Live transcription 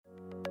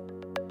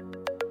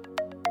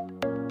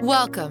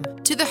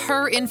Welcome to the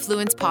Her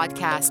Influence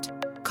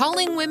podcast,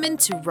 calling women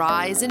to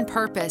rise in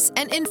purpose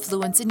and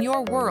influence in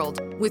your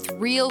world with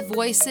real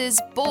voices,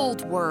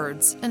 bold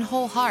words, and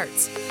whole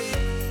hearts.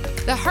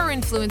 The Her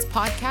Influence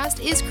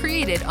podcast is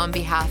created on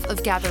behalf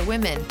of Gather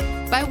Women,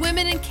 by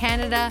women in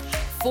Canada,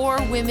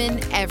 for women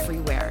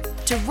everywhere,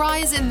 to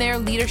rise in their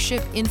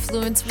leadership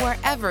influence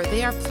wherever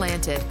they are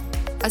planted.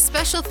 A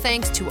special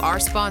thanks to our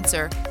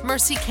sponsor,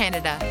 Mercy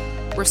Canada,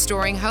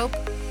 restoring hope,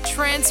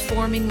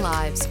 transforming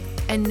lives.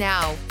 And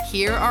now,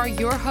 here are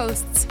your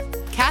hosts,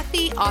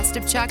 Kathy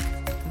Ostapchuk,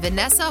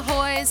 Vanessa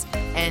Hoyes,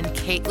 and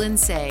Caitlin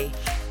Say.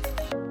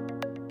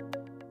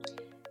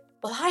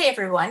 Well, hi,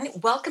 everyone.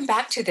 Welcome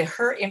back to the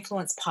Her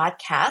Influence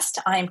podcast.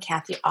 I'm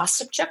Kathy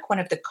Ostapchuk, one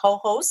of the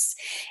co-hosts,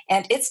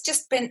 and it's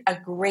just been a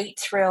great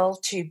thrill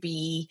to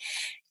be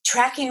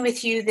tracking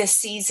with you this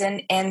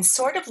season and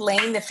sort of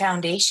laying the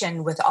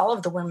foundation with all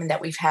of the women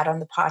that we've had on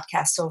the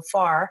podcast so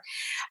far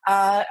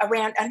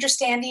around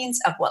understandings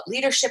of what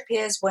leadership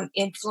is, what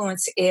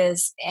influence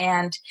is,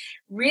 and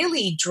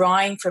really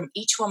drawing from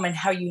each woman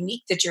how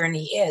unique the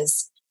journey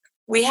is.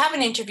 We have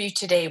an interview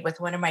today with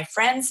one of my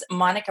friends,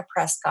 Monica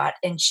Prescott,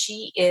 and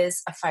she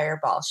is a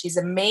fireball. She's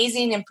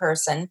amazing in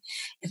person.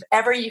 If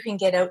ever you can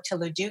get out to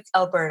Leduc,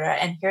 Alberta,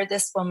 and hear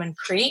this woman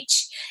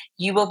preach,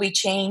 you will be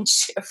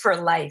changed for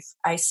life,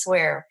 I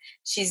swear.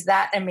 She's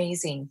that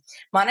amazing.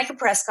 Monica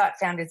Prescott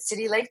founded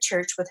City Life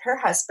Church with her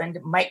husband,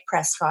 Mike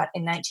Prescott,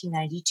 in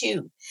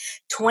 1992.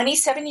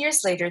 27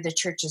 years later, the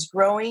church is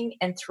growing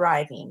and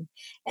thriving,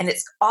 and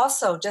it's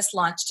also just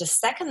launched a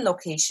second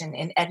location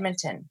in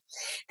Edmonton.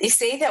 They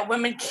say that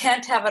women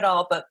can't have it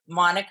all, but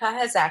Monica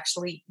has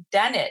actually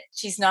done it.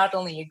 She's not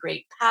only a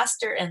great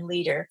pastor and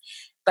leader,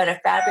 but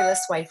a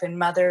fabulous wife and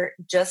mother.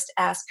 Just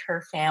ask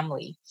her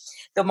family.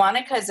 Though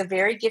Monica is a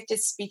very gifted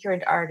speaker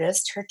and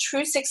artist, her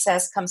true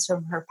success comes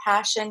from her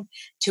passion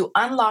to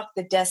unlock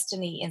the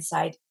destiny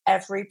inside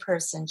every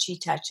person she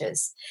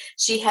touches.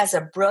 She has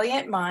a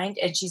brilliant mind,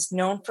 and she's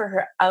known for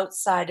her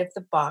outside of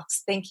the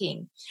box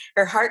thinking.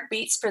 Her heart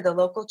beats for the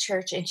local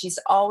church, and she's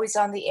always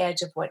on the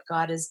edge of what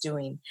God is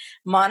doing.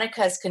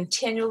 Monica is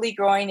continually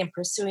growing and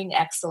pursuing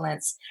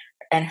excellence,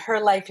 and her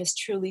life is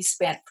truly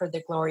spent for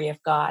the glory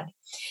of God.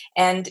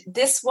 And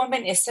this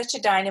woman is such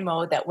a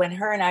dynamo that when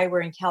her and I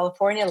were in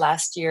California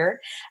last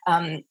year,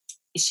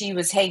 she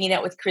was hanging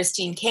out with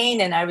Christine Kane,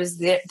 and I was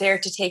there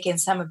to take in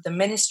some of the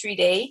ministry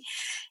day.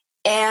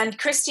 And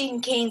Christine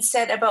Kane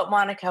said about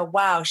Monica,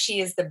 wow,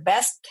 she is the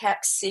best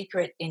kept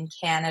secret in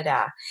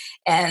Canada.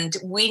 And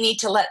we need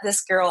to let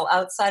this girl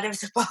outside of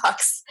the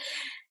box.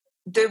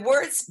 The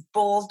words,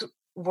 bold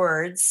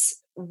words,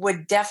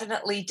 would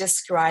definitely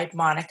describe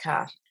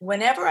Monica.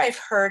 Whenever I've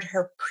heard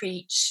her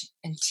preach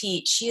and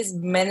teach, she has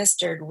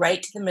ministered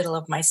right to the middle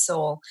of my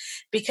soul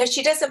because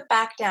she doesn't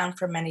back down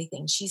from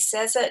anything. She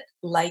says it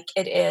like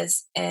it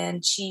is,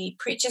 and she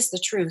preaches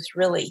the truth,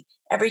 really,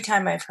 every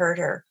time I've heard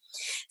her.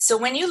 So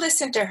when you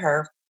listen to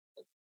her,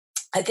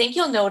 I think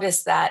you'll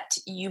notice that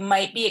you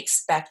might be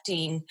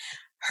expecting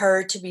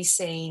her to be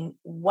saying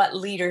what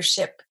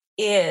leadership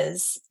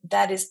is.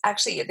 That is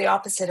actually the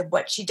opposite of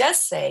what she does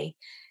say,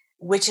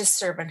 which is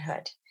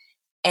servanthood.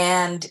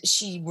 And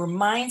she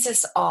reminds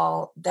us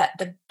all that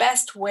the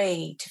best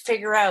way to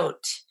figure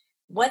out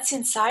what's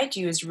inside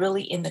you is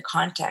really in the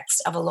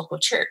context of a local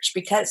church,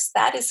 because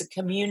that is a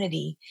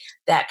community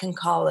that can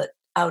call it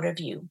out of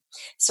you.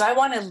 So I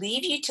want to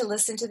leave you to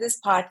listen to this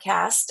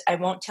podcast. I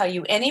won't tell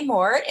you any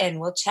more, and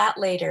we'll chat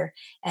later.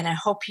 And I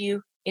hope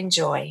you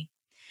enjoy.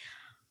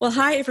 Well,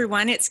 hi,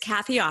 everyone. It's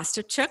Kathy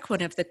Ostapchuk,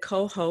 one of the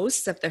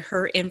co-hosts of the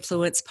Her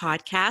Influence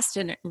podcast,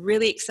 and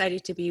really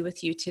excited to be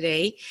with you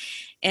today.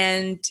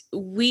 And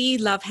we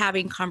love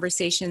having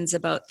conversations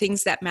about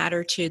things that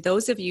matter to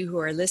those of you who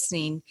are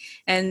listening.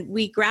 And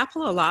we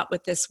grapple a lot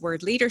with this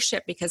word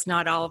leadership because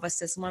not all of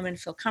us as women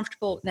feel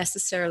comfortable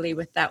necessarily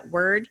with that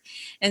word.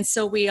 And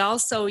so we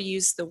also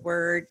use the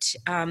word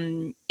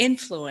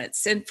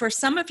influence. And for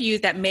some of you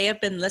that may have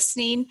been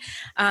listening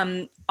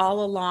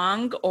all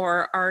along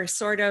or are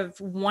sort of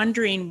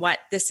wondering what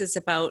this is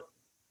about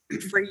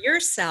for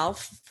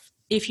yourself,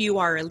 if you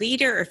are a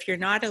leader, or if you're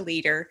not a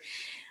leader,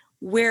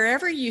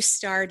 wherever you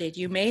started,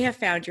 you may have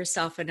found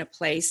yourself in a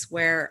place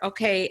where,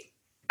 okay,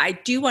 I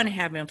do want to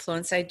have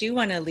influence, I do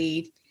want to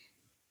lead,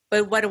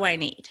 but what do I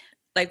need?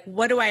 Like,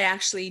 what do I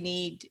actually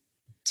need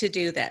to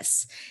do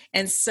this?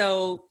 And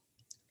so,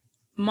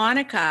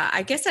 Monica,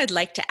 I guess I'd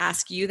like to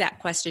ask you that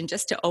question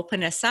just to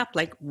open us up.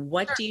 Like,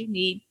 what do you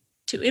need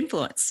to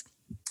influence?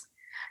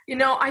 You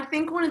know, I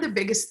think one of the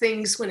biggest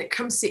things when it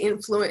comes to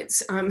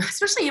influence,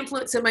 especially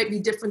influence that might be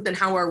different than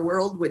how our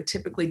world would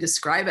typically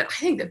describe it. I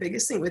think the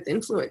biggest thing with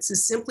influence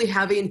is simply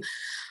having,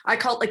 I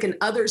call it like an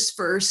others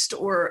first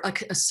or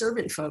a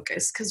servant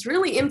focus, because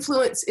really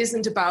influence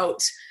isn't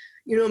about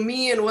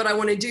me and what I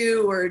want to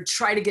do or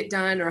try to get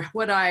done, or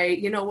what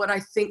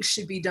I think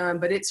should be done.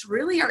 But it's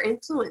really our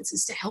influence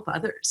is to help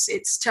others.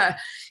 It's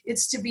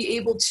to be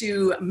able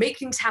to make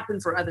things happen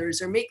for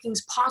others, or make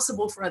things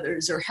possible for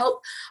others, or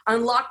help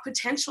unlock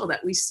potential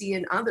that we see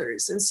in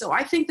others. And so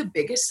I think the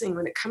biggest thing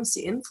when it comes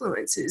to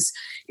influence is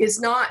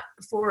not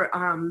for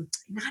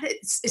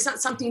it's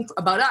not something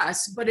about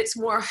us, but it's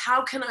more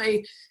how can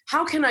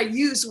I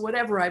use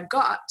whatever I've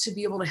got to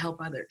be able to help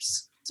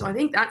others. So I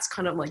think that's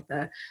kind of like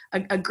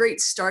a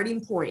great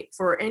starting point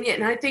for any.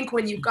 And I think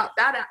when you've got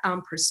that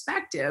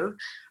perspective,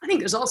 I think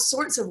there's all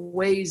sorts of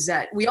ways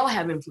that we all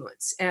have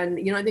influence. And,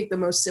 I think the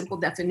most simple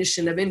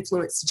definition of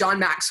influence, John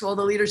Maxwell,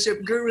 the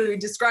leadership guru,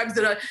 describes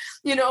it,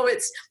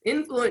 it's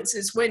influence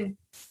is when,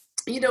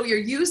 you're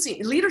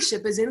using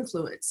leadership as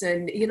influence,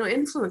 and,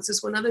 influence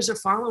is when others are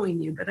following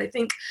you. But I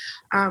think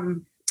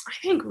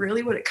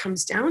really what it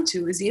comes down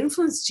to is the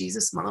influence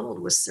Jesus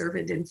modeled was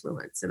servant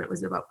influence, and it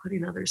was about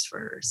putting others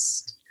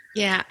first.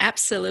 Yeah,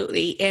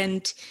 absolutely.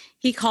 And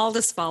he called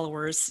his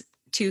followers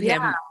to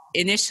him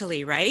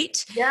initially,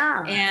 right?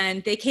 Yeah.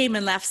 And they came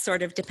and left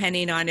sort of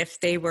depending on if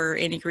they were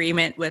in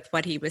agreement with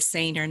what he was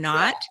saying or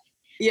not.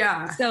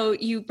 Yeah. So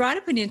you brought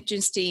up an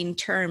interesting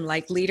term,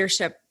 like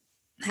leadership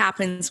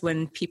happens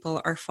when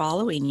people are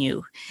following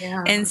you.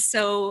 Yeah. And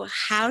so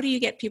how do you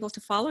get people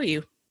to follow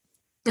you?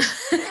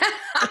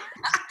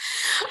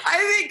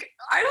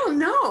 I don't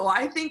know.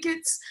 I think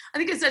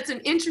that's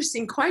an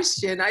interesting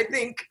question. I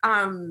think,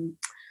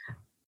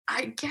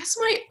 I guess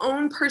my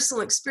own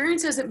personal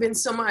experience hasn't been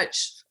so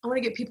much, I want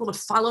to get people to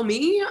follow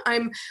me.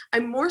 I'm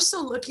more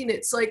so looking at,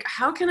 it's like,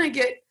 how can I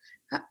get,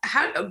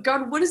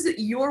 God, what is it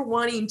you're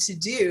wanting to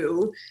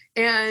do?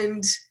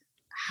 And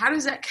how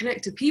does that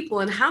connect to people?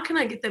 And how can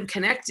I get them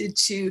connected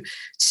to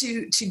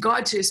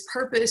God, to his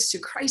purpose, to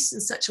Christ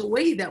in such a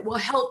way that will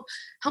help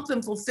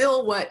them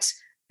fulfill what,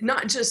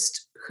 not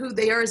just who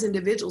they are as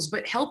individuals,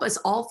 but help us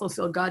all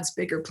fulfill God's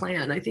bigger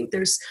plan. I think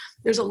there's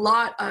a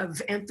lot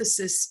of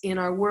emphasis in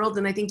our world,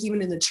 and I think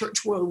even in the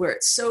church world, where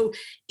it's so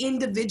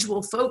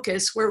individual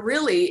focused, where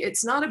really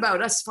it's not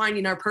about us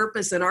finding our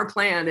purpose and our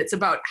plan. It's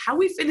about how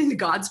we fit into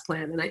God's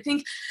plan. And I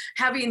think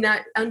having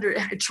that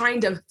trying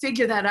to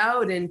figure that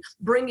out and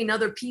bringing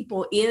other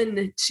people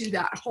into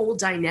that whole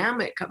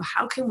dynamic of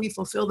how can we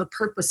fulfill the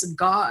purpose of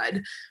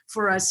God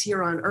for us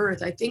here on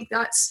earth. I think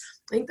that's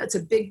a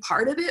big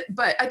part of it.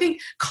 But I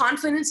think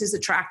confidence is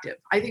attractive.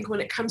 I think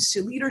when it comes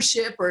to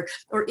leadership or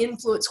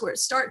influence, where it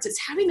starts, it's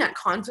having that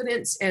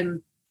confidence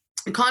and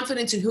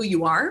confidence in who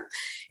you are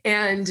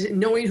and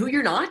knowing who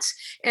you're not,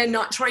 and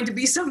not trying to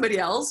be somebody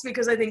else,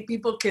 because I think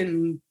people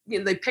can,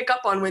 they pick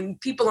up on when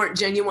people aren't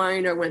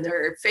genuine, or when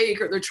they're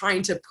fake, or they're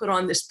trying to put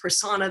on this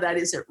persona that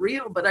isn't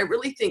real. But I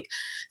really think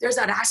there's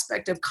that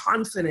aspect of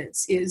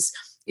confidence is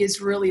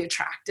really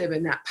attractive,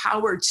 and that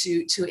power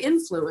to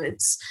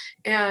influence.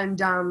 And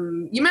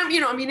you remember,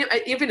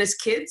 even as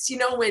kids,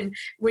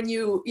 when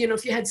you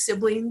if you had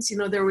siblings,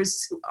 there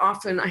was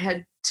often, I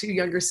had 2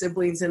 younger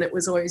siblings, and it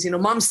was always,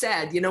 mom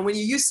said, when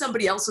you use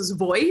somebody else's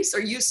voice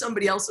or use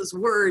somebody else's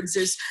words,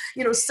 there's,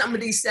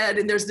 somebody said,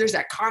 and there's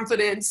that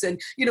confidence,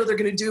 and, they're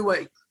going to do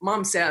what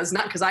mom says,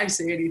 not because I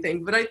say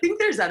anything. But I think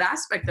there's that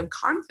aspect of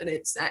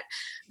confidence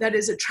that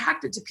is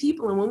attracted to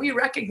people. And when we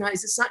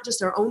recognize it's not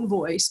just our own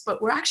voice,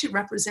 but we're actually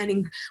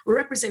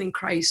representing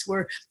Christ,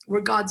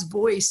 we're God's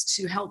voice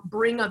to help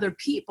bring other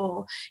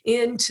people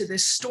into the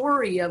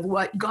story of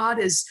what God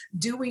is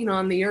doing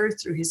on the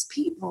earth through his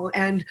people.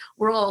 And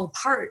we're all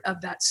part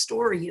of that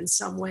story in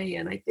some way.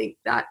 And I think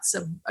that's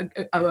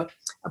a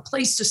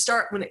place to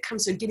start when it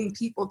comes to getting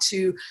people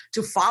to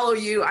follow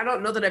you. I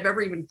don't know that I've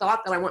ever even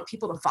thought that I want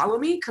people to follow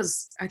me,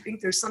 because I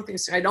think there's something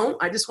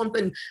I just want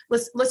them,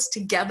 let's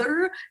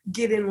together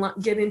get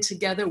in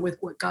together with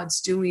what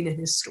God's doing in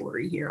his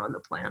story here on the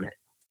planet.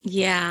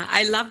 Yeah,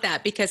 I love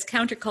that, because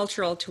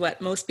countercultural to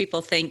what most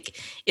people think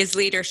is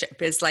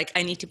leadership is like,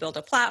 I need to build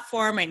a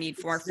platform, I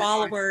need more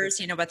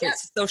followers, whether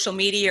it's social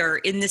media or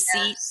in the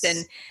seats,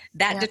 and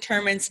that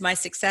determines my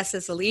success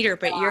as a leader.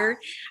 But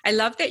I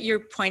love that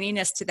you're pointing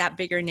us to that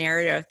bigger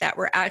narrative, that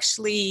we're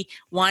actually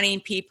wanting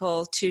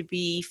people to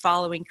be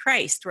following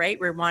Christ, right?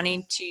 We're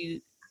wanting to,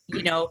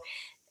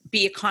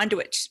 be a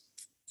conduit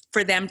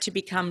for them to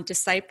become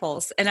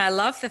disciples. And I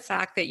love the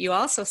fact that you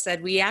also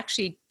said we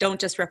actually don't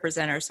just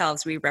represent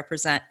ourselves, we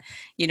represent,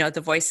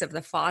 the voice of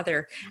the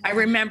Father. Yeah. I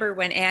remember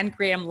when Anne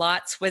Graham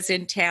Lotz was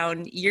in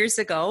town years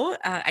ago,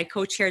 I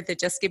co-chaired the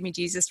Just Give Me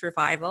Jesus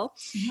revival.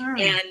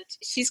 And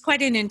she's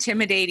quite an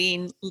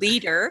intimidating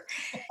leader.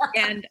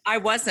 And I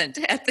wasn't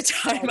at the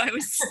time. I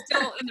was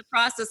still in the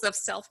process of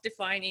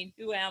self-defining,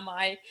 who am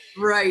I?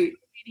 Right.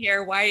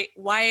 Here, why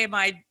am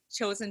I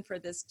chosen for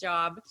this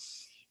job?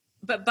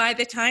 But by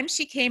the time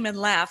she came and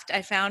left,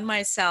 I found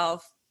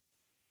myself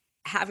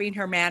having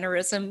her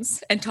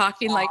mannerisms and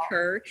talking like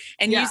her,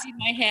 and using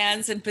my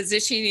hands and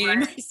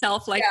positioning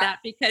myself like that,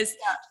 because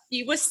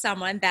she was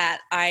someone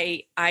that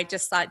I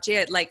just thought,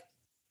 gee, like,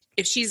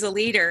 if she's a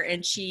leader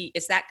and she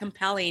is that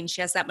compelling,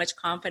 she has that much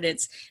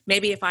confidence,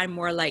 maybe if I'm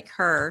more like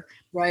her,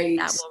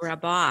 that will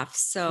rub off.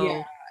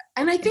 So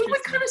And I think we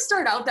kind of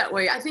start out that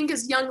way. I think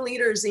as young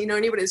leaders,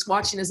 anybody that's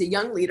watching as a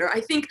young leader, I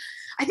think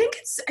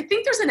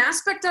there's an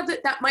aspect of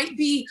it that might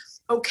be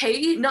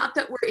okay. Not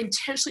that we're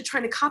intentionally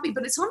trying to copy,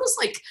 but it's almost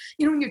like,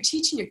 when you're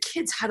teaching your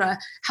kids how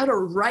to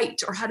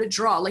write or how to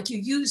draw, like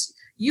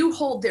you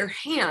hold their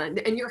hand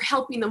and you're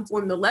helping them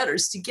form the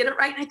letters to get it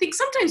right. And I think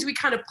sometimes we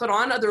kind of put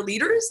on other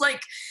leaders,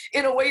 like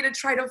in a way to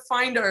try to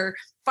find our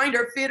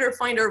fit or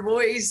find our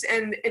voice.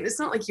 And it's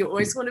not like you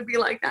always want to be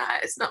like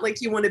that. It's not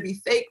like you want to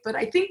be fake, but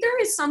I think there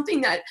is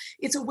something that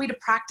it's a way to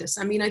practice.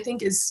 I mean, I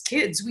think as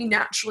kids,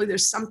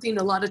 there's something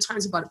a lot of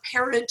times about a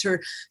parent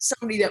or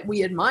somebody that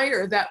we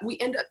admire that we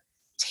end up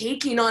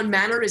taking on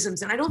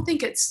mannerisms. And I don't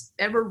think it's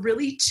ever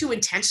really too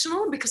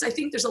intentional, because I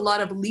think there's a lot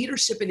of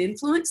leadership and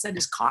influence that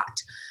is caught.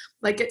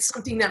 Like it's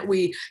something that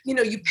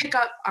you pick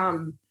up,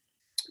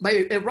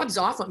 it rubs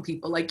off on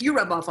people, like you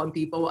rub off on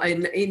people.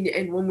 And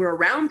when we're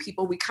around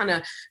people, we kind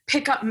of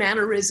pick up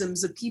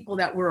mannerisms of people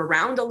that we're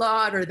around a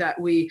lot or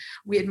that we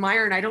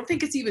admire. And I don't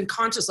think it's even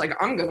conscious, like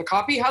I'm going to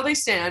copy how they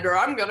stand or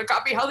I'm going to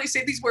copy how they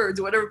say these words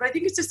or whatever. But I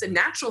think it's just a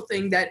natural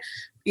thing that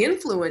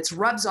influence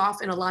rubs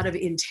off in a lot of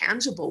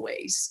intangible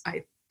ways.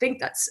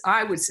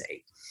 I would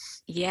say.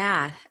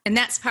 Yeah. And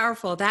that's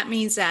powerful. That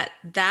means that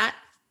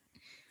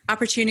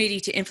opportunity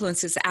to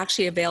influence is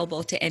actually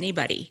available to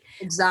anybody.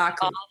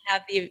 Exactly.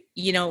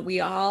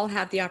 We all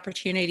have the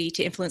opportunity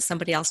to influence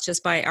somebody else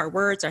just by our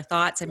words, our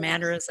thoughts and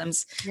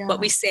mannerisms, what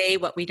we say,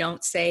 what we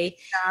don't say.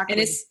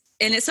 Exactly.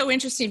 And it's so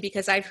interesting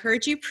because I've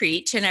heard you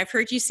preach and I've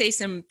heard you say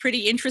some pretty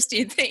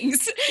interesting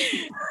things,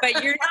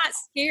 but you're not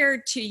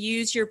scared to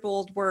use your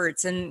bold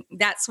words. And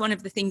that's one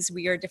of the things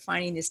we are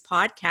defining this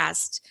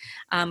podcast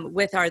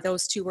with are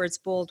those two words,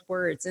 bold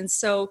words. And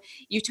so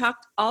you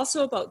talked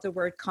also about the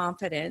word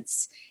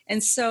confidence.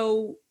 And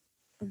so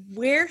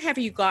where have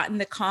you gotten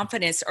the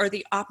confidence or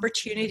the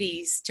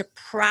opportunities to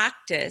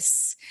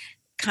practice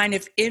kind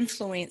of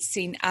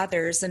influencing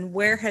others? And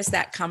where has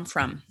that come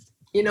from?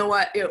 You know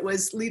what?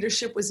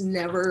 Leadership was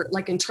never,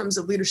 like in terms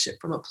of leadership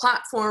from a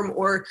platform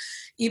or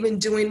even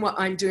doing what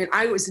I'm doing,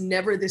 I was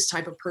never this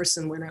type of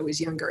person when I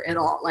was younger at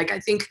all. Like I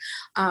think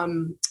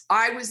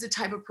I was the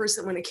type of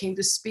person when it came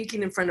to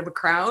speaking in front of a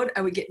crowd,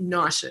 I would get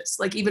nauseous.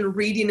 Like even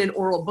reading an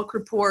oral book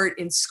report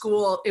in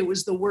school, it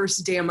was the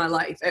worst day of my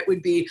life. It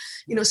would be,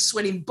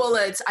 sweating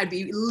bullets. I'd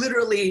be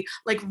literally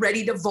like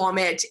ready to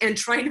vomit and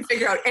trying to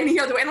figure out any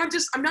other way. And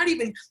I'm not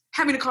even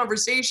having a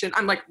conversation.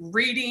 I'm like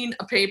reading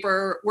a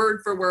paper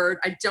word for word.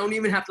 I don't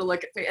even have to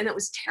look at it. And it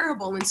was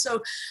terrible. And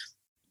so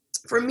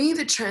for me,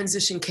 the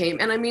transition came,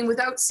 and I mean,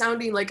 without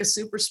sounding like a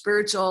super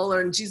spiritual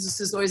or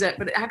Jesus is always that,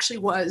 but it actually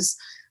was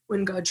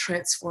when God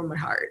transformed my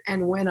heart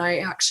and when I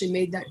actually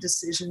made that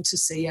decision to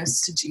say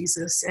yes to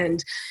Jesus.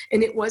 And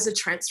it was a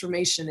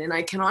transformation. And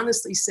I can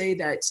honestly say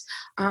that,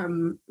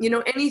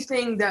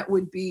 anything that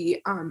would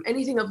be,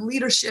 anything of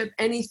leadership,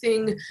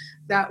 anything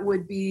that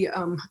would be,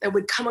 that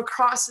would come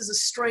across as a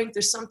strength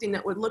or something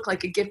that would look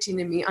like a gifting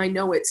in me, I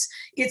know it's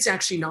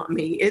actually not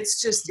me. It's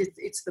just,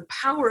 it's the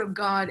power of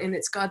God, and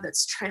it's God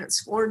that's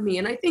transformed me.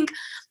 And I think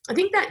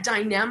that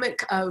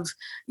dynamic of,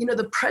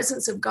 the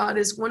presence of God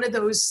is one of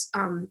those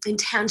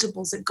intangibles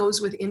that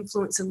goes with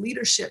influence and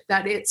leadership,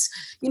 that it's,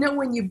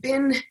 when you've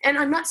been, and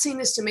I'm not saying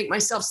this to make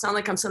myself sound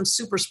like I'm some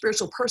super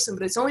spiritual person,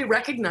 but it's only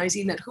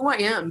recognizing that who I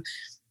am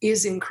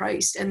is in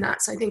Christ. And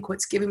that's, I think,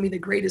 what's given me the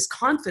greatest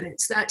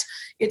confidence, that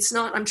it's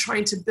not, I'm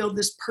trying to build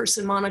this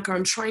person moniker.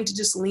 I'm trying to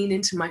just lean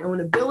into my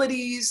own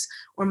abilities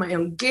or my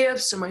own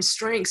gifts or my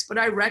strengths. But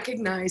I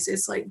recognize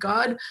it's like,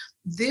 God,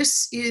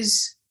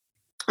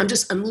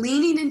 I'm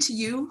leaning into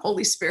you,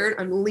 Holy Spirit.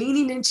 I'm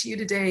leaning into you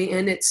today.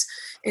 And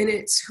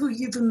it's who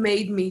you've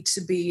made me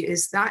to be.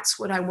 That's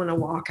what I want to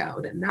walk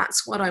out. And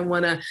that's what I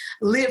want to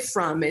live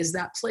from, is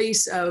that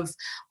place of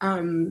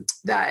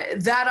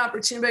that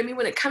opportunity. I mean,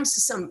 when it comes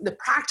to the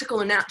practical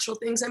and natural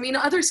things, I mean,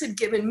 others had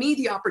given me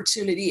the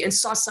opportunity and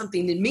saw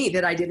something in me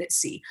that I didn't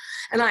see.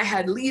 And I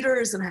had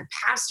leaders and I had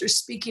pastors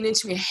speaking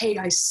into me, hey,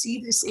 I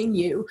see this in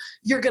you.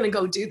 You're going to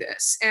go do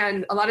this.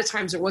 And a lot of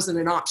times there wasn't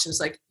an option.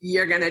 It's like,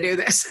 you're going to do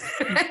this.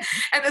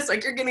 And it's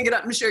like, you're going to get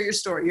up and share your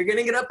story. You're going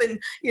to get up and,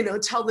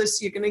 tell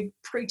this, you're going to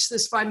preach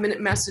this 5-minute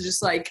message.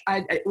 It's like,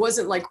 it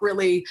wasn't like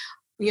really,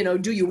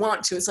 do you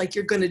want to? It's like,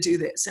 you're going to do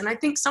this. And I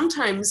think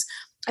sometimes,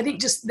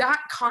 just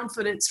that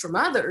confidence from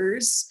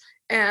others,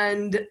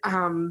 and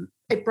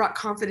it brought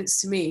confidence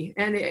to me.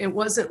 And it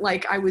wasn't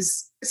like it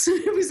was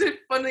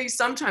funny.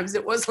 Sometimes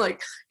it was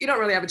like, you don't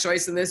really have a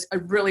choice in this. I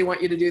really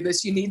want you to do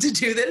this. You need to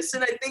do this.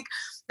 And I think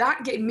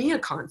that gave me a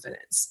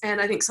confidence. And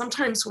I think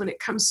sometimes when it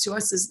comes to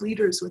us as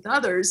leaders with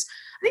others,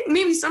 I think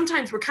maybe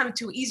sometimes we're kind of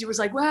too easy. We're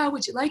like, well,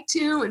 would you like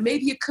to? And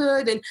maybe you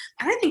could. And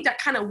I think that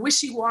kind of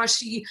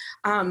wishy-washy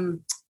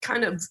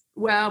kind of,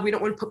 well, we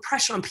don't want to put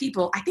pressure on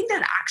people. I think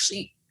that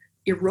actually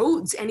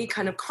erodes any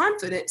kind of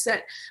confidence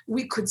that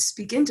we could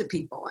speak into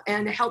people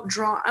and help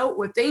draw out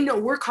what they know.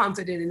 We're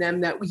confident in them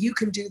that you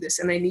can do this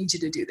and I need you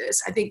to do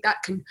this. I think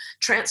that can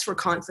transfer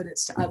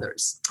confidence to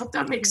others. Hope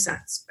that makes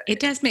sense. It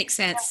does make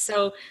sense.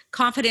 So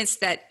confidence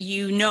that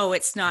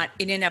it's not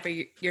in and of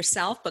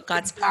yourself, but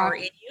God's power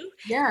in you.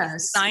 Yes.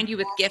 He's designed you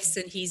with gifts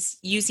and he's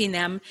using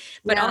them,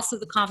 but also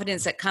the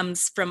confidence that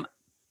comes from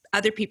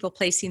other people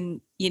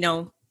placing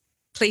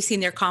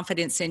their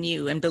confidence in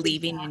you and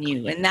believing in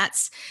you. And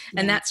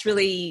that's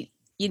really,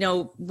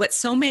 what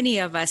so many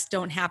of us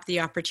don't have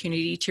the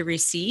opportunity to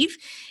receive,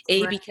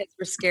 because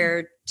we're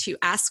scared to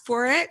ask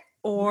for it,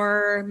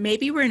 or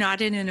maybe we're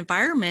not in an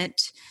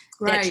environment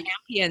that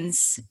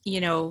champions,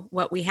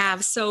 what we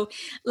have. So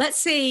let's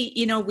say,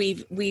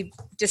 we've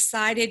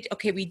decided,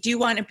 okay, we do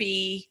want to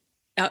be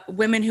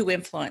women who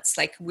influence.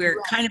 Like we're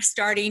kind of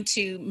starting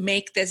to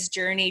make this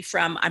journey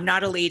from I'm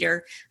not a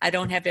leader, I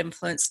don't have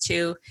influence,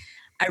 to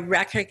I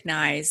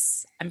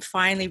recognize, I'm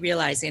finally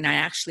realizing I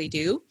actually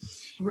do.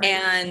 Right.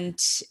 And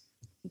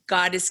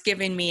God has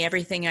given me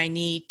everything I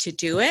need to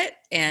do it,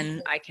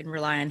 and I can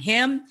rely on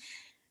him.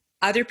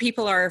 Other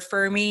people are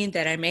affirming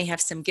that I may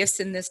have some gifts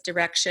in this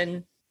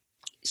direction.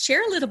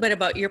 Share a little bit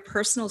about your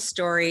personal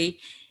story,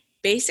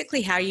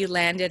 basically how you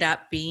landed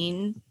up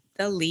being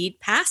the lead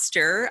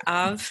pastor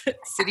of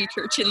City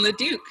Church in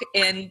Leduc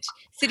and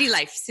City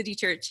Life, City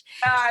Church.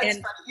 It's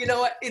funny. You know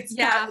what? It's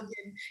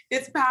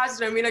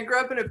pastor. I mean, I grew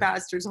up in a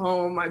pastor's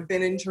home. I've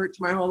been in church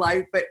my whole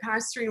life, but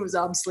pastoring was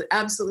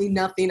absolutely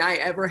nothing I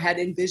ever had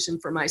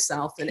envisioned for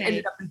myself. And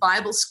ended up in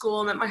Bible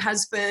school, met my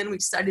husband. We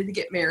decided to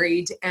get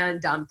married.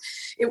 And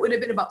it would have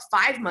been about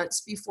 5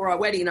 months before our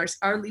wedding.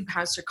 Our lead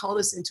pastor called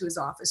us into his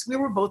office. We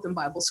were both in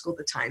Bible school at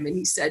the time. And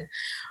he said,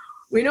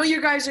 we know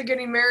you guys are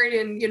getting married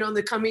in,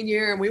 the coming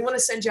year, and we want to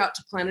send you out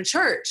to plant a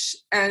church.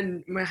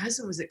 And my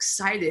husband was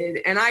excited,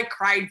 and I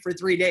cried for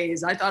 3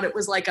 days. I thought it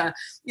was like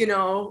we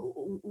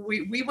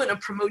want to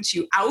promote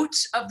you out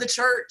of the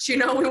church. We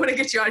want to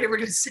get you out here. We're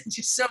going to send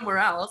you somewhere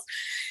else.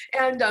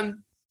 And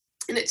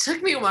it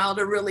took me a while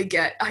to really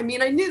I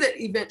knew that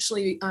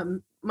eventually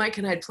Mike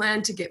and I had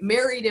planned to get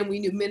married, and we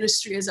knew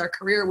ministry as our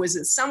career was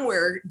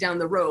somewhere down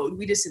the road.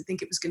 We just didn't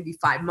think it was going to be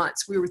 5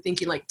 months. We were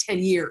thinking like 10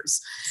 years.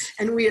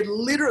 And we had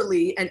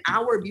literally an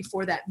hour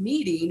before that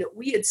meeting,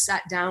 we had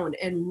sat down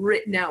and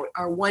written out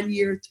our 1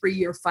 year, 3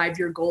 year, 5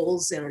 year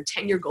goals and our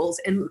 10-year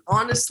goals. And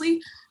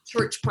honestly,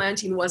 church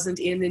planting wasn't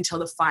in until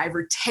the 5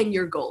 or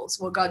 10-year goals.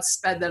 Well, God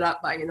sped that up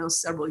by,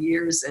 several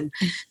years. And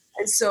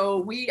so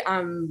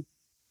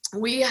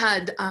we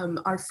had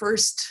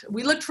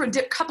we looked for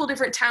a couple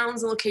different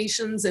towns and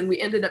locations, and we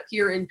ended up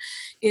here in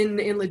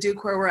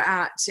Leduc where we're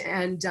at.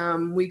 And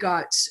we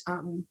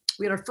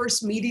had our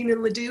first meeting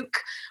in Leduc.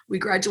 We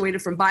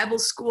graduated from Bible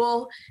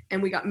school,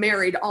 and we got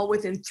married all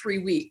within 3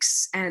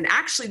 weeks. And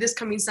actually this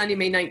coming Sunday,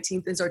 May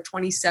 19th, is our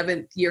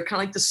 27th year,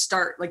 kind of like the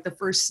start, like the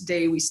first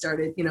day we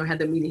started, had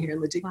the meeting here in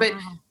Leduc. Wow.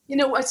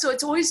 But so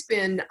it's always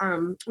been,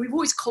 we've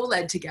always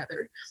co-led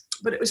together.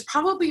 But it was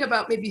probably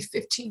about maybe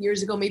 15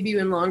 years ago, maybe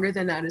even longer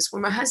than that, is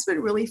when my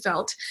husband really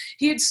felt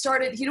he'd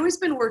always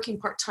been working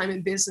part-time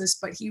in business,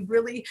 but he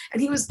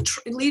was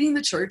leading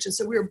the church. And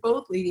so we were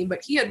both leading,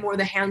 but he had more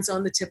the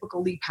hands-on, the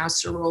typical lead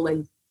pastor role.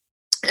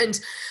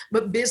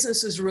 But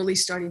business was really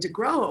starting to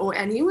grow,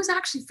 and he was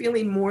actually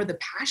feeling more the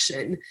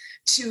passion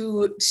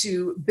to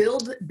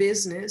build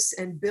business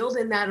and build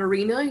in that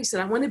arena. He said,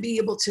 I want to be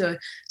able to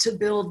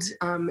build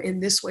in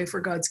this way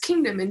for God's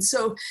kingdom. And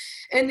so,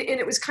 and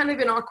it was kind of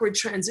an awkward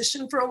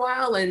transition for a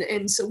while.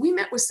 And so we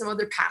met with some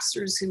other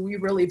pastors who we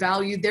really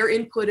valued their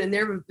input and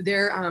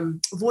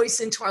their voice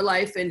into our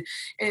life. And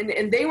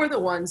they were the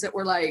ones that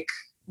were like,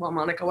 well,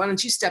 Monica, why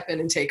don't you step in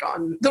and take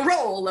on the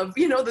role of,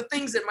 the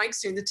things that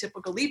Mike's doing, the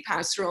typical lead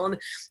pastor role. And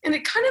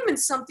it kind of been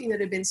something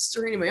that had been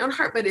stirring in my own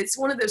heart, but it's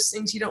one of those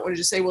things you don't want to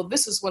just say, well,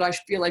 this is what I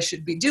feel I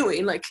should be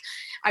doing. Like,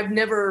 I've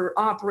never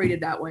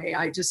operated that way.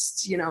 I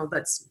just,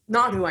 that's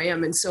not who I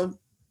am. And so,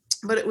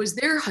 but it was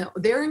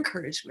their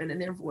encouragement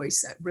and their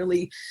voice that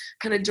really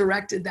kind of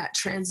directed that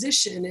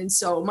transition. And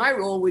so my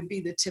role would be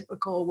the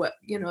typical,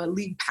 a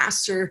lead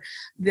pastor,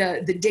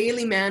 the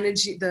daily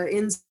managing, the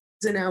ins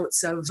and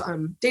outs of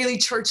daily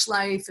church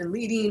life and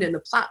leading and the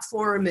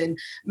platform and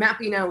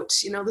mapping out,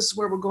 this is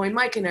where we're going.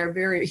 Mike and I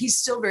are he's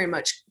still very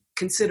much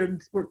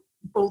considered, we're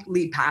both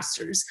lead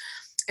pastors,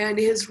 and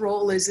his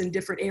role is in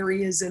different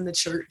areas in the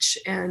church.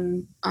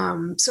 And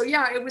so,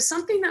 it was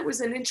something that was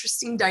an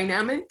interesting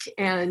dynamic,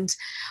 and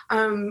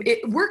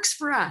it works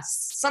for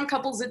us. Some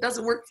couples it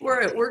doesn't work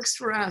for, it works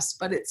for us,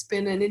 but it's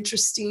been an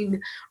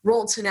interesting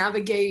role to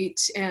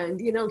navigate.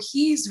 And,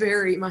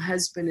 my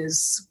husband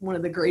is one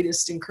of the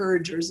greatest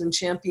encouragers and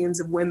champions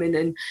of women.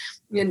 And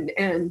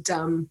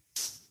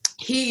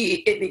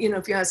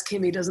if you ask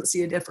him, he doesn't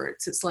see a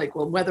difference. It's like,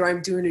 well, whether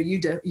I'm doing it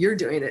or you're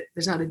doing it,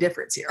 there's not a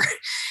difference here.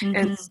 Mm-hmm.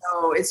 And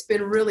so it's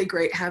been really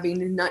great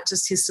having not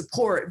just his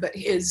support, but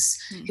his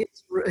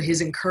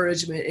his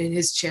encouragement and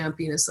his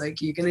champion is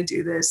like, you're going to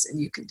do this and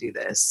you can do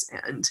this.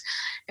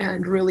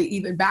 And really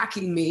even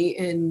backing me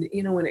in,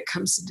 when it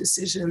comes to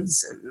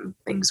decisions and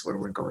things where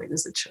we're going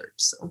as a church.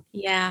 So,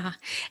 yeah.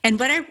 And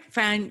what I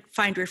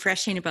find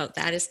refreshing about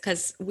that is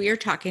because we're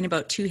talking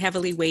about two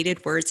heavily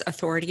weighted words,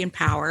 authority and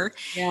power.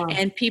 Yeah.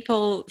 And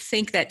people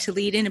think that to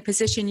lead in a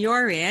position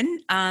you're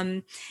in,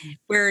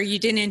 where you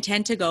didn't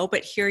intend to go,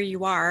 but here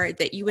you are,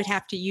 that you would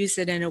have to use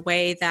it in a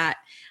way that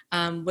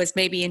was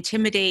maybe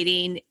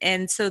intimidating.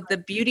 And so the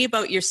beauty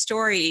about your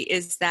story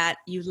is that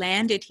you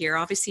landed here,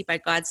 obviously by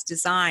God's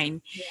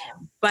design,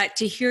 but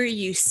to hear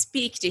you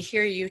speak, to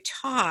hear you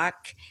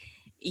talk,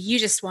 you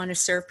just want to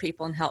serve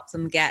people and help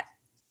them get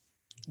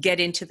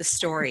into the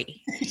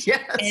story.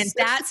 Yes. And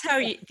that's how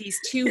these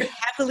two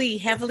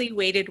heavily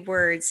weighted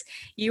words,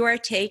 you are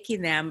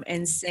taking them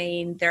and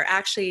saying they're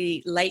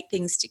actually light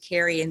things to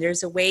carry. And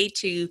there's a way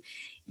to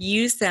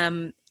use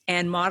them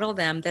and model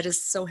them that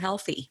is so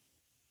healthy.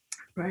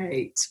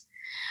 Right.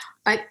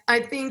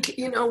 I think,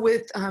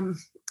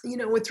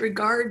 with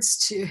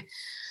regards to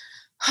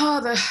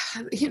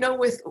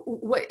with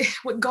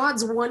what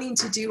God's wanting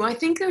to do, I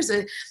think there's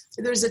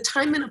a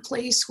time and a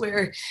place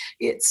where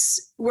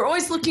we're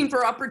always looking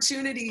for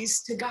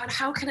opportunities to God,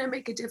 how can I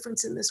make a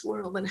difference in this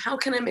world? And how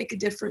can I make a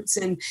difference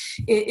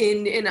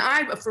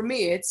for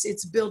me,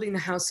 it's building the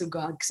house of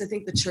God. Because I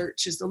think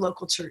the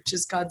local church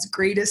is God's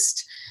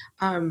greatest,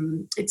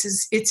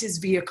 it's his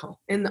vehicle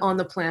on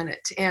the planet.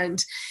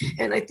 And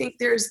I think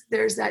there's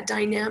that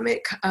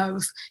dynamic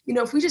of,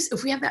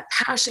 if we have that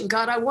passion,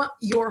 God, I want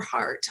your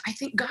heart. I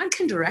think God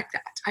can direct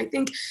that. I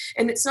think,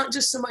 and it's not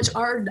just so much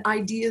our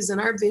ideas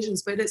and our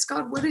visions, but it's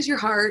God, what is your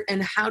heart?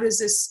 And how does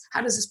this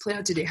play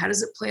out today? How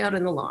does it play out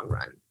in the long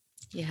run?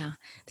 Yeah,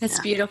 that's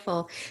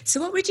beautiful. So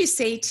what would you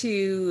say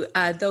to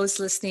those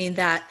listening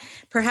that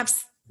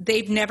perhaps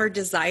they've never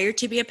desired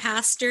to be a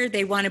pastor?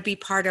 They want to be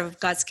part of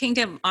God's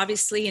kingdom,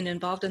 obviously, and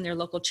involved in their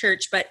local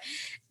church, but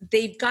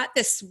they've got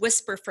this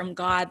whisper from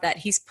God that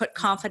he's put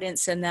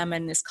confidence in them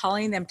and is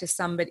calling them to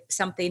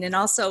something. And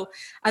also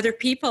other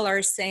people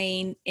are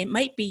saying, it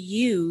might be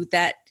you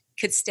that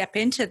could step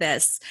into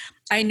this.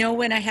 I know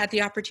when I had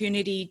the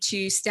opportunity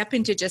to step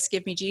into Just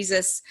Give Me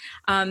Jesus,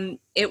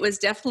 it was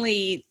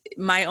definitely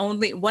my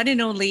one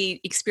and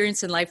only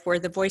experience in life where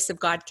the voice of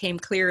God came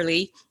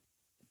clearly.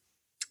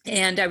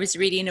 And I was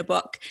reading a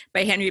book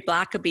by Henry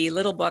Blackaby, a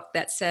little book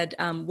that said,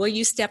 will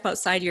you step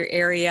outside your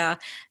area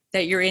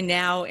that you're in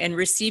now and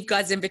receive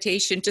God's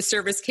invitation to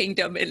serve his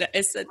kingdom? And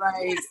I said,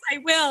 yes, I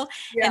will.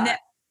 Yeah.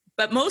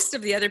 But most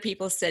of the other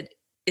people said,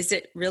 is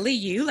it really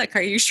you? Like,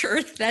 are you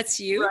sure that's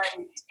you?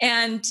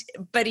 Right.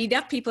 But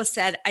enough people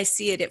said, I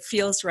see it. It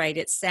feels right.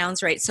 It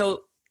sounds right.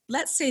 So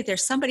let's say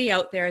there's somebody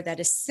out there that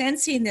is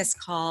sensing this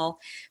call,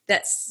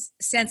 that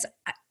sense,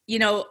 I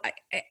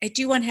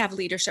do want to have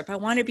leadership. I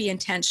want to be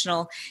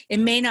intentional.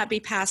 It may not be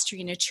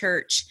pastoring a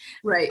church,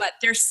 right? But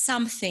there's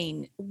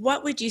something.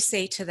 What would you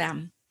say to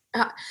them?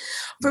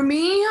 For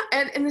me,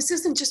 and this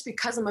isn't just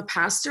because I'm a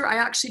pastor, I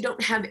actually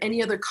don't have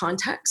any other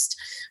context,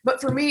 but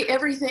for me,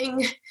 everything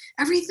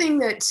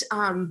that,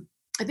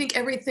 I think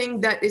everything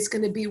that is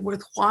going to be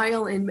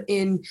worthwhile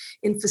in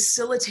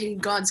facilitating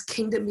God's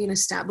kingdom being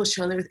established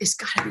on earth is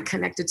got to be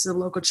connected to the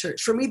local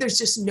church. For me, there's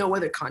just no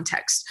other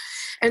context.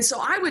 And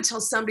so I would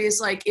tell somebody, it's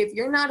like, if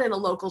you're not in a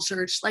local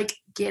church, like,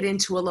 get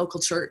into a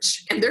local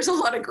church. And there's a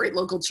lot of great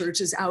local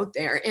churches out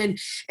there, and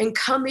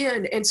come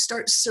in and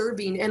start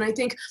serving. And I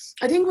think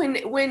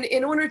when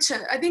in order to,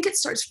 I think it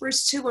starts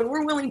first too, when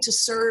we're willing to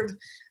serve,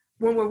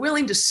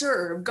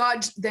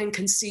 God then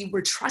can see we're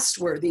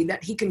trustworthy,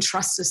 that he can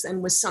trust us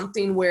and with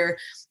something where,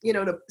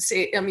 to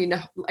say,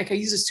 like I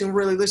use this term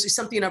really loosely,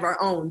 something of our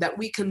own that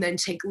we can then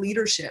take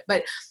leadership.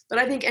 But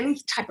I think any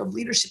type of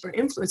leadership or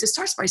influence, it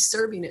starts by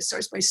serving. It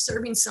starts by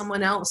serving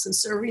someone else and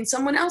serving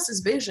someone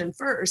else's vision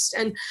first.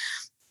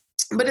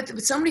 But if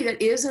it's somebody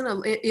that is in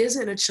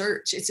a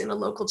church, it's in a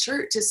local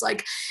church, it's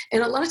like,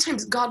 and a lot of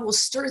times God will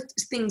stir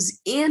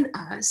things in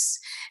us,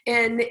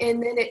 and then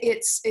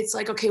it's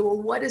like, okay,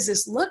 well, what does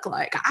this look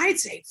like? I'd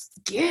say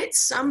get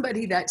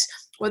somebody that's,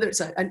 whether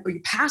it's a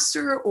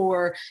pastor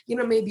or,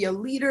 maybe a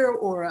leader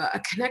or a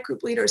connect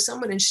group leader or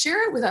someone, and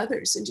share it with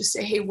others and just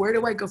say, hey, where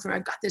do I go from?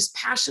 I've got this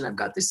passion, I've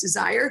got this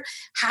desire.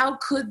 How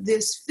could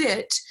this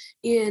fit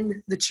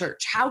in the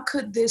church? How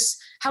could this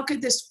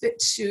fit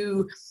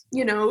to,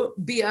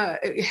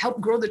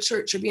 help grow the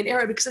church or be an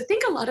area? Because I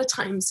think a lot of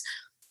times,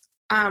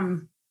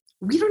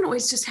 we don't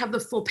always just have the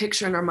full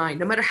picture in our mind.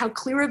 No matter how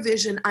clear a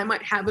vision I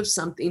might have of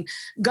something,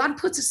 God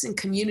puts us in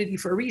community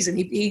for a reason.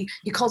 He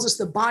calls us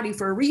the body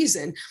for a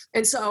reason.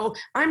 And so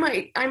I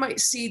might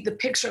see the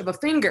picture of a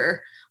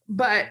finger,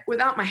 but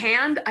without my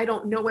hand, I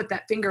don't know what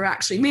that finger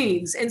actually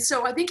means. And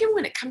so I think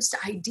when it comes to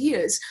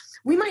ideas,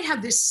 we might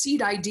have this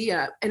seed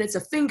idea and it's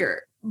a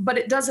finger, but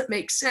it doesn't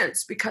make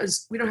sense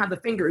because we don't have the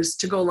fingers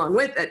to go along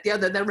with it,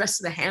 the rest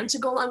of the hand to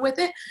go along with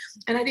it.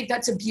 And I think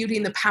that's a beauty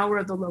and the power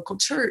of the local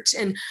church.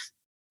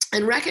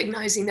 And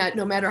recognizing that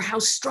no matter how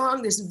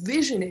strong this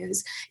vision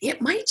is,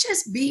 it might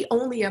just be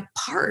only a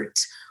part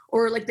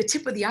like the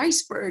tip of the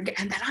iceberg,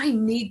 and that I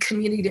need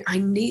community. I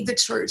need the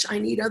church. I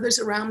need others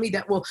around me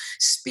that will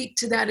speak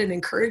to that and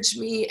encourage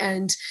me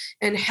and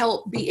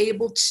help be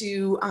able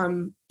to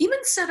even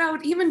set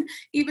out, even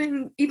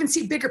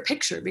see bigger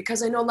picture.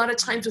 Because I know a lot of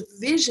times with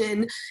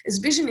vision, as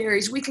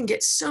visionaries, we can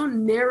get so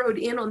narrowed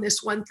in on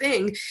this one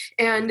thing,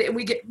 and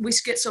we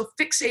get so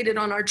fixated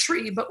on our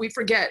tree, but we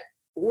forget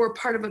we're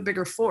part of a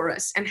bigger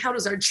forest. And how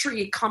does our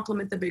tree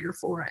complement the bigger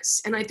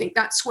forest? And I think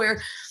that's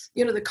where,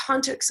 the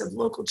context of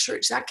local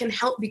church, that can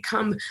help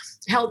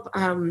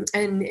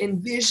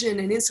and vision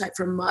and insight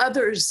from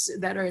others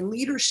that are in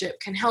leadership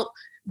can help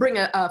bring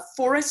a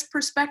forest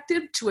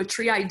perspective to a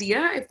tree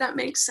idea, if that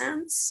makes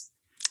sense.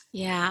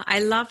 Yeah, I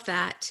love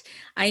that.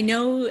 I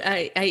know,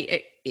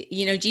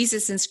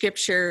 Jesus in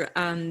scripture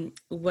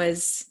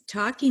was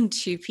talking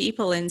to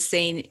people and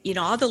saying,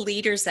 all the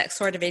leaders that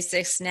sort of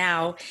exist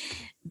now,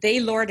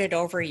 they lord it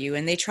over you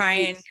and they try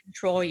and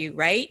control you,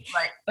 right?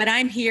 Right. But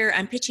I'm here,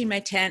 I'm pitching my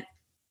tent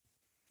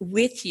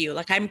with you.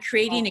 Like I'm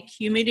creating a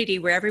community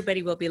where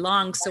everybody will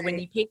belong. So when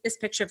you take this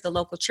picture of the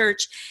local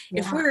church,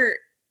 if we're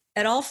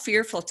at all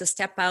fearful to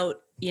step out,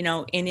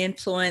 in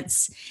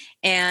influence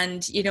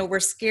and, we're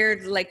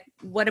scared, like,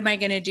 what am I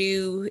going to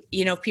do?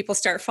 People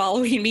start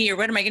following me, or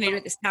what am I going to do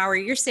with this power?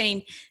 You're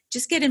saying,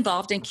 just get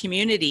involved in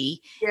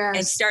community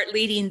and start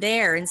leading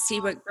there and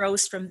see what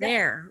grows from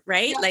there.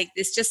 Right. Yeah. Like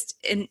it's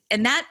just,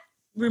 and that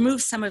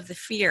removes some of the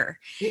fear.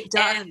 It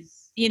does. And,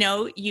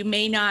 you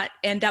may not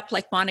end up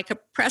like Monica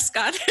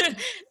Prescott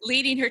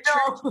leading her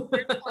church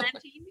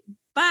planting,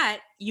 but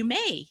you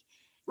may.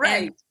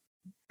 Right.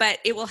 But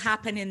it will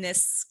happen in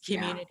this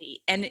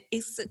community. Yeah. And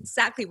it's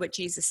exactly what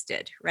Jesus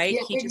did, right?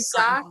 Yeah,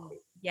 exactly.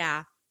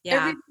 Yeah.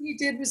 Everything he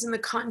did was in the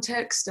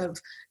context of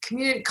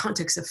community,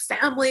 context of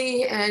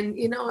family. And,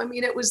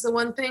 it was the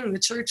one thing, the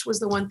church was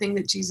the one thing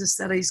that Jesus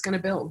said he's going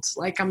to build.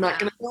 Like, I'm not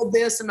going to build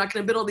this. I'm not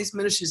going to build all these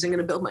ministries. I'm going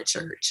to build my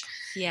church.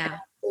 Yeah.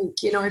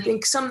 I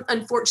think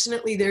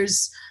unfortunately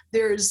there's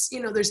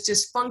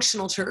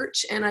dysfunctional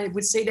church. And I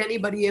would say to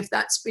anybody, if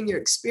that's been your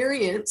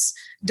experience,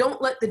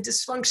 don't let the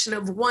dysfunction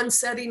of one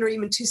setting or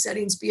even two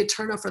settings be a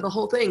turnoff for the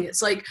whole thing.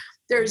 It's like,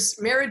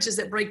 there's marriages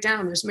that break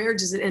down. There's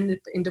marriages that end up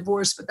in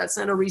divorce, but that's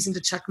not a reason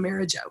to check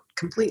marriage out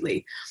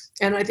completely.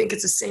 And I think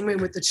it's the same way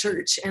with the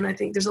church. And I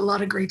think there's a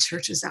lot of great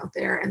churches out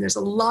there, and there's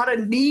a lot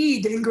of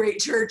need in great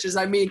churches.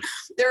 I mean,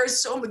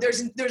 there's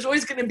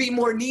always going to be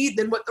more need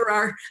than what there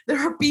are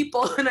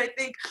people. And I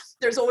think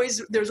there's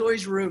always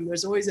room.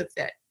 There's always a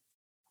fit.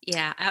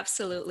 Yeah,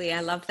 absolutely.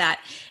 I love that.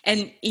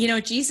 And,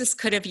 Jesus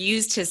could have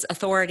used his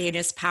authority and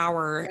his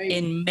power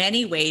in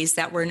many ways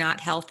that were not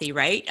healthy,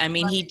 right? I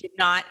mean,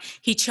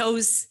 he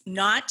chose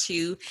not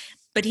to,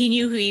 but he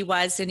knew who he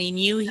was, and he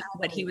knew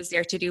what he was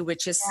there to do,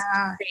 which is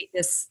create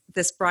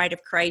this bride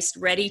of Christ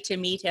ready to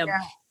meet him. Yeah.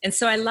 And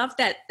so I love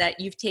that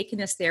you've taken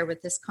us there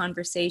with this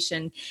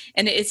conversation.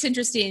 And it's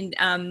interesting.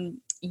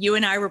 You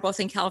and I were both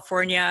in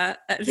California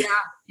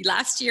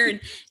last year,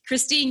 and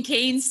Christine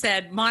Kane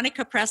said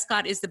Monica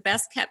Prescott is the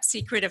best kept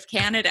secret of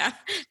Canada,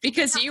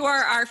 because you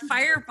are our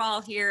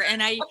fireball here.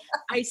 And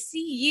I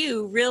see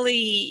you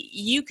really,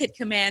 you could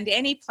command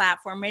any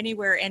platform,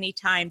 anywhere,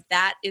 anytime.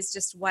 That is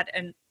just what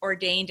an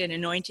ordained and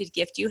anointed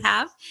gift you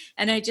have.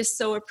 And I just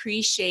so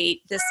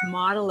appreciate this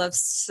model of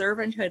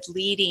servanthood,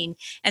 leading,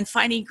 and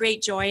finding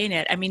great joy in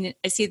it. I mean,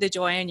 I see the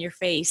joy on your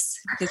face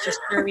because you're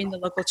serving the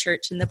local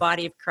church in the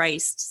body of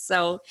Christ.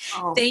 So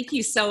thank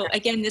you. So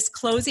again, this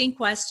closing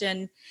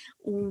question,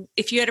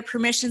 if you had a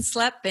permission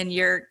slip and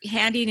you're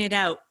handing it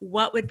out,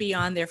 what would be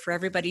on there for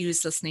everybody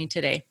who's listening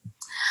today?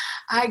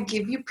 I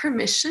give you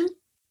permission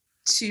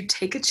to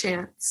take a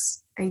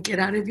chance and get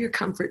out of your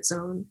comfort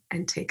zone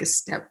and take a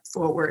step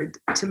forward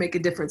to make a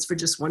difference for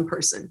just one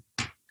person.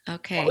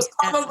 Okay. Well, it's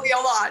probably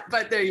a lot,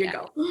 but there you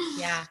go.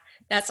 Yeah.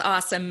 That's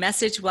awesome.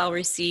 Message well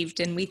received.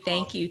 And we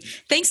thank you.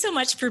 Thanks so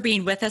much for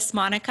being with us,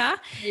 Monica.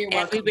 You're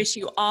welcome. And we wish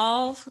you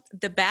all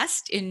the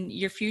best in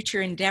your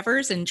future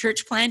endeavors and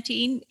church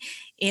planting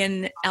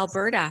in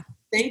Alberta.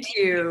 Thank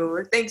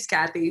you. Thanks,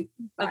 Kathy.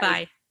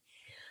 Bye-bye.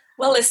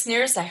 Well,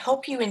 listeners, I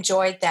hope you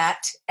enjoyed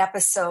that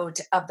episode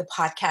of the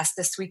podcast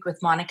this week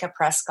with Monica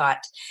Prescott.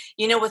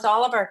 With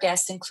all of our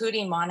guests,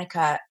 including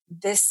Monica,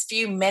 this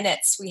few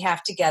minutes we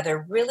have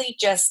together really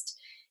just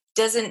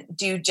doesn't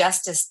do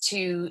justice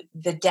to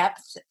the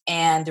depth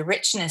and the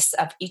richness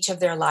of each of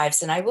their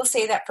lives. And I will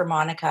say that for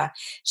Monica,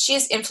 she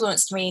has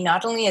influenced me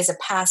not only as a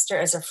pastor,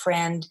 as a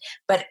friend,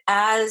 but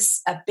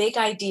as a big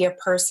idea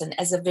person,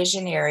 as a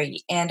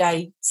visionary. And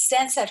I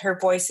sense that her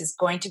voice is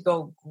going to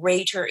go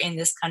greater in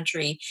this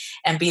country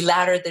and be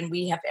louder than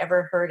we have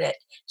ever heard it.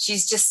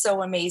 She's just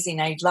so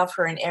amazing. I love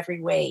her in every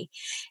way.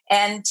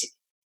 And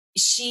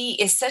she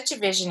is such a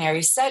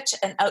visionary, such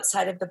an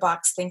outside of the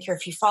box thinker.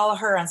 If you follow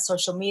her on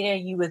social media,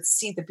 you would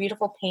see the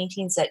beautiful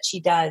paintings that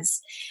she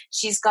does.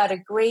 She's got a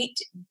great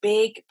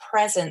big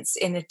presence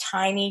in a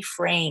tiny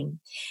frame.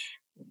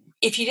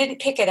 If you didn't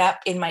pick it up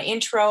in my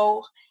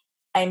intro,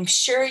 I'm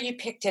sure you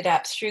picked it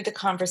up through the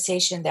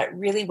conversation that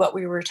really what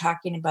we were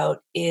talking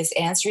about is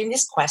answering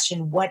this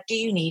question: what do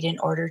you need in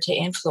order to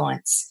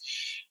influence?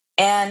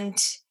 And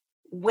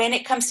when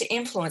it comes to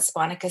influence,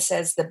 Monica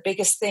says the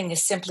biggest thing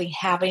is simply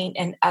having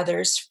an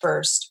others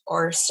first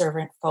or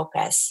servant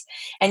focus.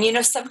 And,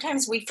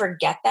 sometimes we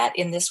forget that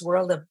in this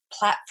world of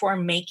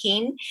platform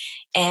making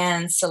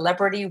and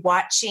celebrity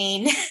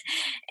watching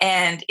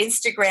and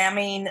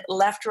Instagramming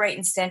left, right,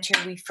 and center.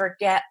 We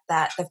forget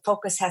that the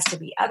focus has to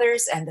be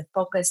others, and the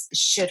focus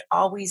should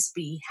always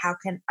be, how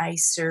can I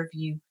serve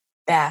you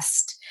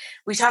best?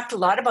 We talked a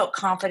lot about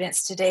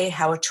confidence today,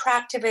 how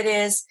attractive it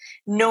is,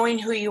 knowing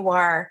who you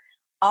are,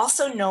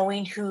 also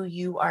knowing who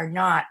you are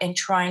not, and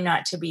trying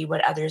not to be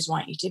what others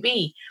want you to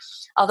be.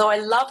 Although I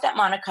love that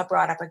Monica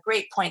brought up a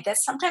great point that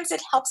sometimes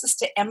it helps us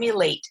to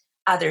emulate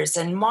others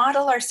and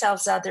model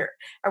ourselves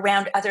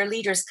around other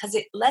leaders, because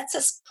it lets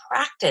us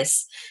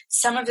practice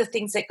some of the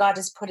things that God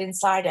has put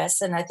inside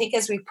us. And I think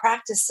as we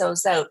practice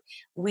those out,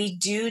 we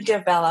do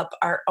develop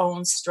our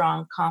own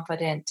strong,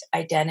 confident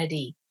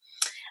identity.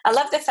 I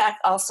love the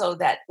fact also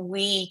that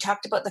we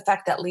talked about the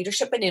fact that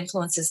leadership and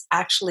influence is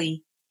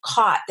actually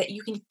caught, that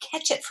you can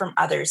catch it from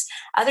others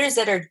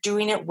that are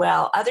doing it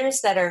well,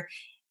 others that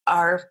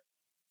are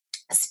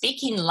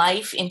speaking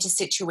life into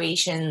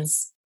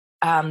situations,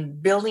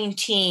 building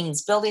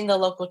teams, building the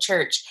local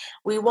church.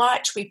 We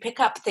watch, we pick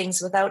up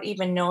things without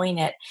even knowing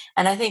it.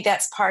 And I think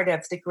that's part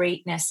of the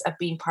greatness of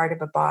being part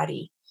of a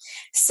body.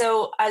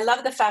 So I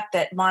love the fact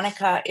that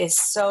Monica is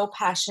so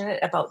passionate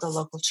about the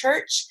local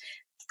church,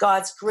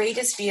 God's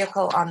greatest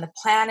vehicle on the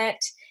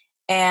planet.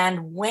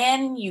 And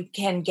when you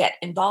can get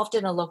involved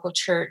in a local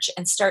church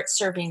and start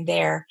serving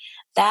there,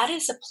 that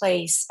is a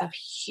place of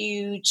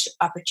huge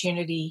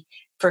opportunity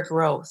for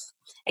growth.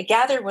 At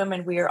Gather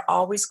Women, we are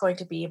always going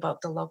to be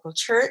about the local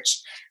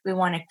church. We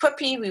want to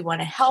equip you. We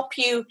want to help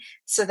you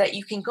so that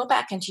you can go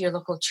back into your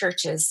local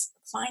churches,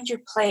 find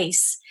your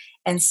place,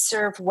 and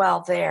serve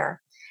well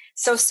there.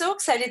 So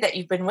excited that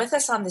you've been with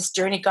us on this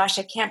journey. Gosh,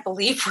 I can't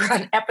believe we're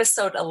on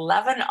episode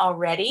 11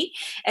 already.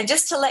 And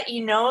just to let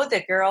you know,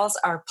 the girls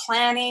are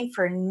planning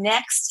for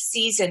next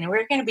season.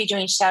 We're going to be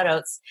doing shout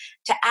outs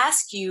to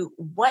ask you,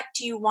 what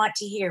do you want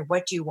to hear?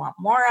 What do you want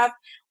more of?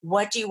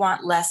 What do you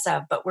want less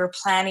of? But we're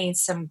planning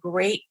some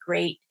great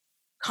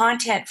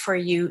content for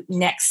you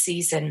next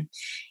season.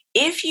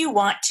 If you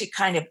want to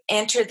kind of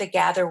enter the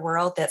Gather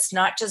world that's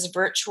not just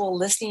virtual,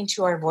 listening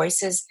to our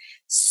voices,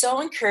 so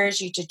encourage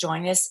you to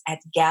join us at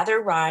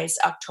Gather Rise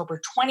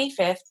October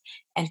 25th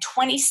and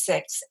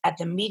 26th at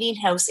the Meeting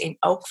House in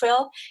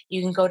Oakville.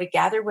 You can go to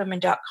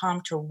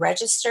gatherwomen.com to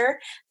register.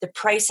 The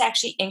price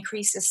actually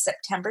increases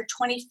September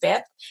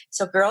 25th.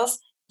 So girls,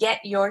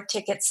 get your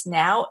tickets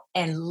now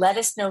and let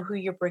us know who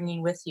you're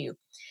bringing with you.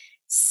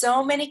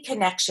 So many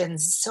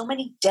connections, so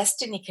many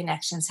destiny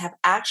connections have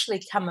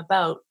actually come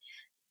about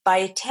by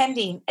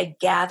attending a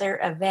Gather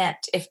event.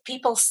 If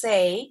people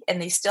say,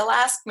 and they still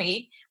ask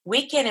me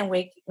week in and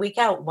week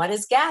out, what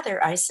is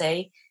Gather? I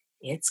say,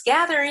 it's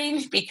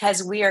gathering,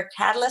 because we are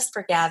catalysts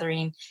for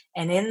gathering.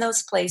 And in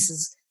those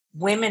places,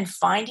 women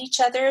find each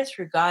other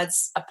through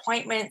God's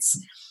appointments,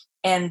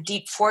 and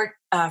deep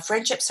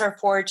friendships are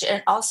forged,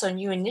 and also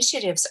new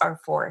initiatives are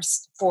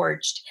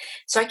forged.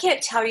 So I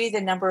can't tell you the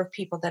number of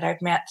people that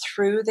I've met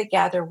through the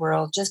Gather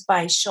world just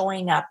by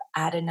showing up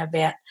at an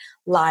event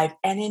live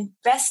and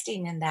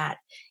investing in that,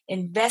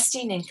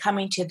 investing in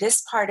coming to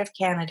this part of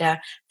Canada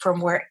from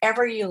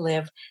wherever you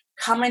live.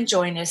 Come and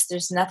join us.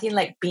 There's nothing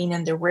like being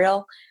in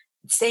the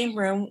same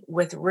room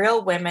with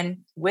real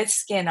women with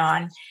skin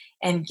on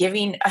and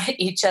giving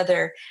each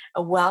other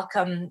a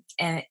welcome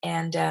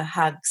and a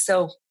hug.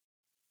 So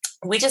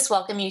we just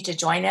welcome you to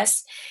join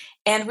us,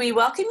 and we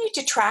welcome you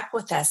to track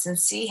with us and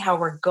see how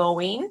we're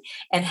going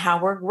and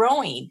how we're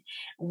growing.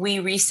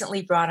 We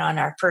recently brought on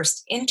our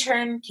first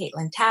intern,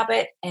 Caitlin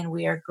Tabbitt, and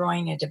we are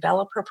growing a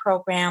developer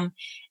program,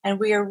 and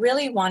we are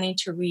really wanting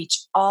to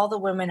reach all the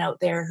women out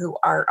there who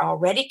are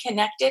already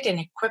connected and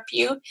equip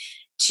you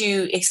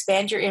to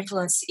expand your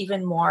influence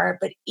even more,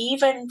 but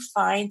even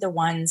find the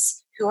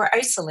ones who are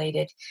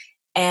isolated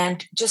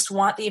and just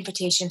want the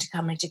invitation to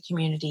come into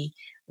community.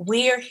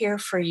 We are here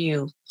for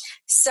you.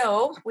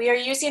 So we are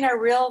using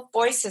our real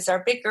voices,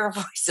 our big girl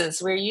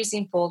voices. We're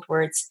using bold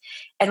words,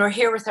 and we're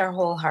here with our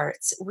whole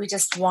hearts. We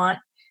just want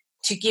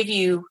to give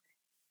you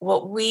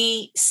what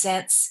we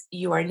sense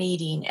you are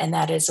needing, and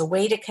that is a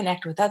way to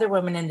connect with other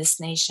women in this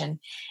nation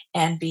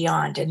and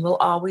beyond. And we'll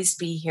always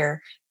be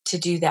here to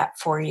do that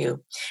for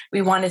you.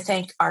 We want to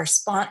thank our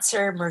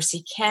sponsor,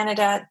 Mercy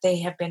Canada. They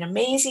have been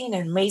amazing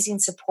and amazing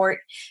support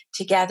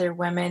to Gather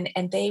Women,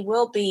 and they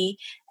will be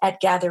at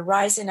Gather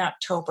Rise in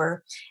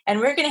October. And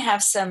we're going to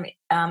have some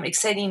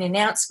exciting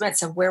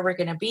announcements of where we're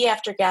going to be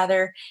after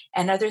Gather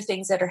and other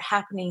things that are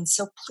happening.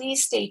 So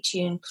please stay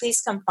tuned.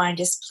 Please come find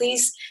us.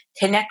 Please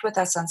connect with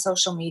us on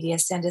social media.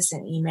 Send us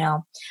an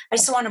email. I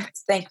just want to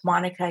thank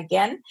Monica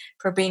again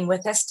for being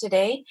with us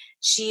today.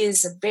 She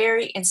is a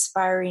very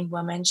inspiring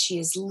woman. She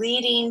is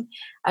leading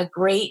a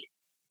great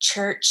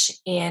church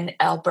in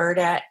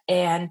Alberta,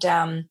 and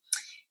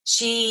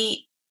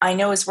I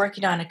know is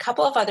working on a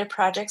couple of other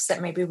projects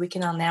that maybe we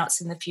can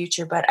announce in the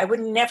future, but I would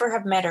never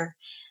have met her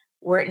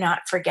were it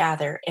not for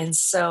Gather. And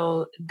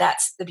so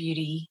that's the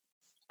beauty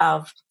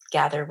of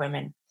Gather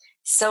Women.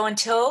 So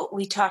until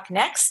we talk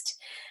next,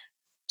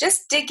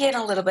 just dig in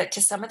a little bit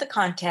to some of the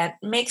content,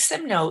 make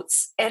some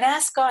notes, and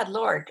ask God,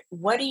 Lord,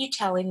 what are you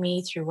telling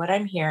me through what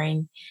I'm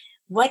hearing?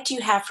 What do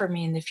you have for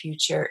me in the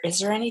future? Is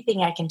there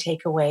anything I can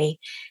take away?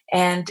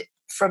 And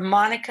from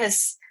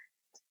Monica's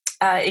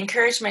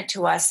encouragement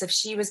to us, if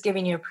she was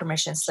giving you a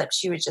permission slip,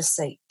 she would just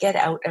say, get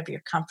out of your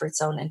comfort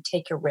zone and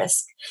take a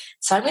risk.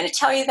 So I'm going to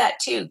tell you that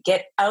too.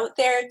 Get out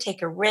there,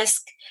 take a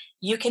risk.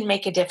 You can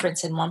make a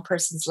difference in one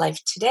person's life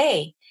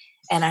today.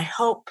 And I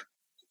hope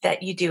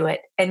that you do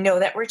it and know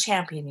that we're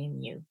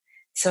championing you.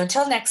 So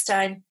until next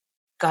time,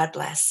 God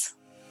bless.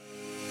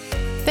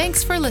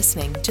 Thanks for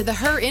listening to the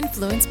Her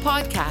Influence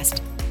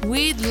podcast.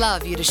 We'd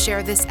love you to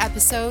share this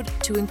episode,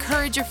 to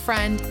encourage a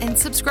friend, and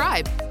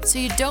subscribe so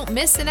you don't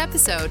miss an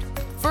episode.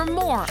 For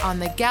more on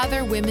the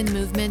Gather Women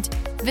movement,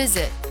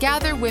 visit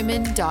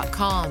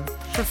gatherwomen.com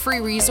for free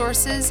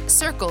resources,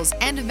 circles,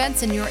 and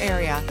events in your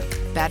area.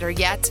 Better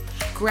yet,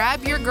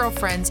 grab your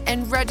girlfriends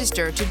and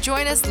register to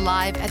join us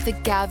live at the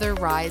Gather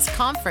Rise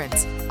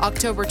Conference,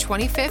 October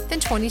 25th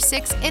and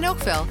 26th in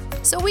Oakville,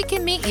 so we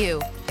can meet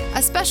you.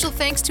 A special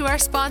thanks to our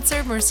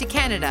sponsor, Mercy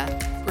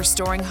Canada,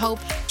 restoring hope,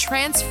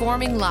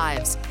 transforming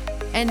lives.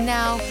 And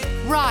now,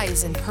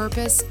 rise in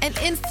purpose and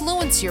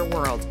influence your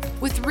world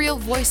with real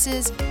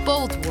voices,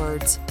 bold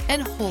words,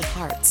 and whole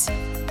hearts.